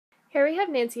Here we have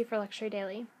Nancy for Luxury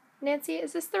Daily. Nancy,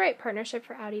 is this the right partnership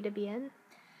for Audi to be in?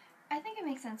 I think it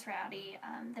makes sense for Audi.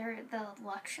 They're the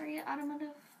luxury automotive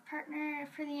partner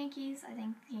for the Yankees. I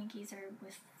think the Yankees are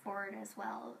with Ford as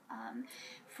well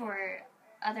for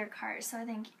other cars. So I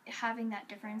think having that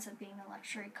difference of being a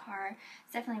luxury car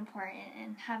is definitely important,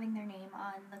 and having their name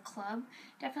on the club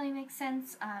definitely makes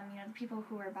sense. The people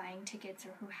who are buying tickets or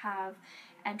who have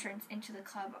entrance into the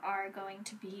club are going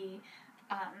to be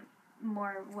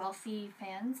more wealthy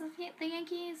fans of the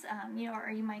Yankees, or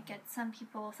you might get some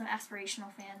people, some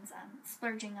aspirational fans,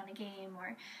 splurging on a game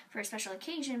or for a special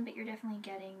occasion, but you're definitely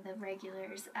getting the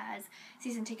regulars as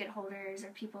season ticket holders or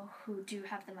people who do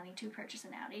have the money to purchase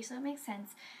an Audi. So it makes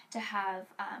sense to have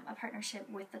a partnership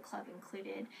with the club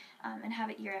included, and have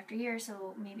it year after year.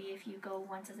 So maybe if you go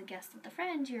once as a guest with a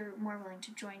friend, you're more willing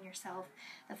to join yourself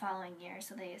the following year.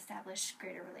 So they establish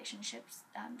greater relationships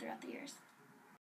throughout the years.